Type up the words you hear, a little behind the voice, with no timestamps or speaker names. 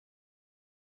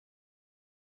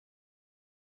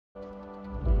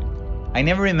I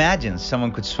never imagined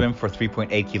someone could swim for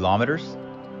 3.8 kilometers,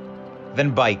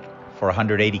 then bike for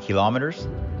 180 kilometers,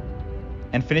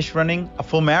 and finish running a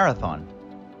full marathon,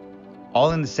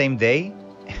 all in the same day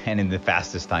and in the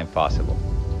fastest time possible.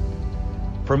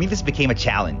 For me, this became a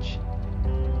challenge,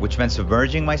 which meant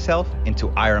submerging myself into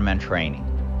Ironman training,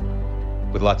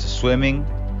 with lots of swimming,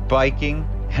 biking,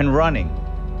 and running,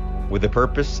 with the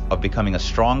purpose of becoming a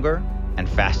stronger and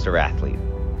faster athlete.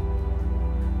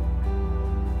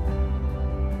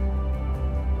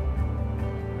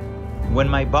 When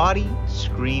my body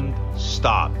screamed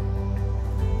stop,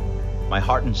 my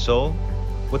heart and soul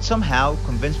would somehow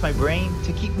convince my brain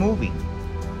to keep moving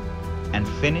and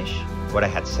finish what I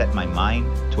had set my mind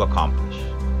to accomplish.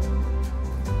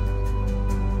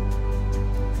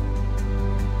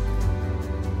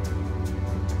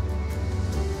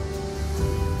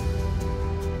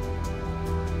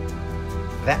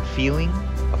 That feeling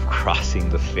of crossing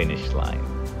the finish line.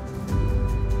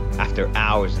 After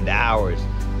hours and hours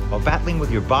of battling with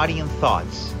your body and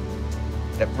thoughts,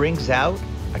 that brings out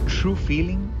a true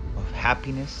feeling of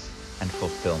happiness and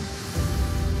fulfillment.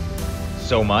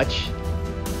 So much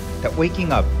that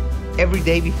waking up every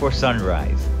day before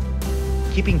sunrise,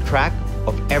 keeping track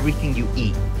of everything you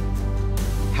eat,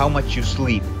 how much you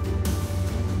sleep,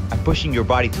 and pushing your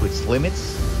body to its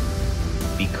limits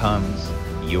becomes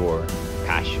your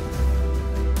passion.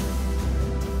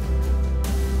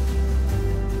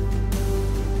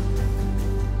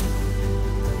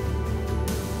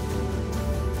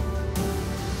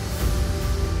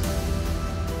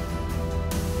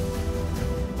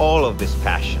 All of this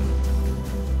passion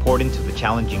poured into the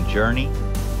challenging journey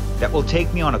that will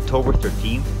take me on October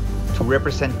 13th to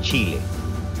represent Chile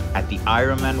at the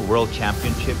Ironman World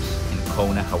Championships in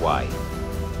Kona, Hawaii.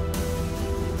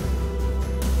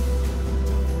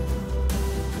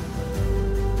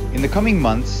 In the coming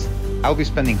months, I'll be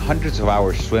spending hundreds of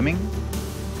hours swimming,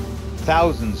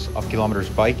 thousands of kilometers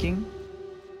biking,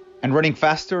 and running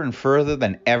faster and further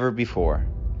than ever before,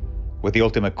 with the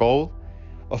ultimate goal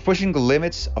of pushing the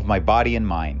limits of my body and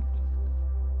mind,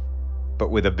 but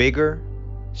with a bigger,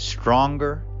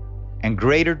 stronger, and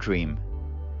greater dream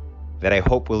that I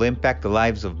hope will impact the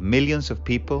lives of millions of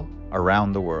people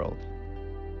around the world.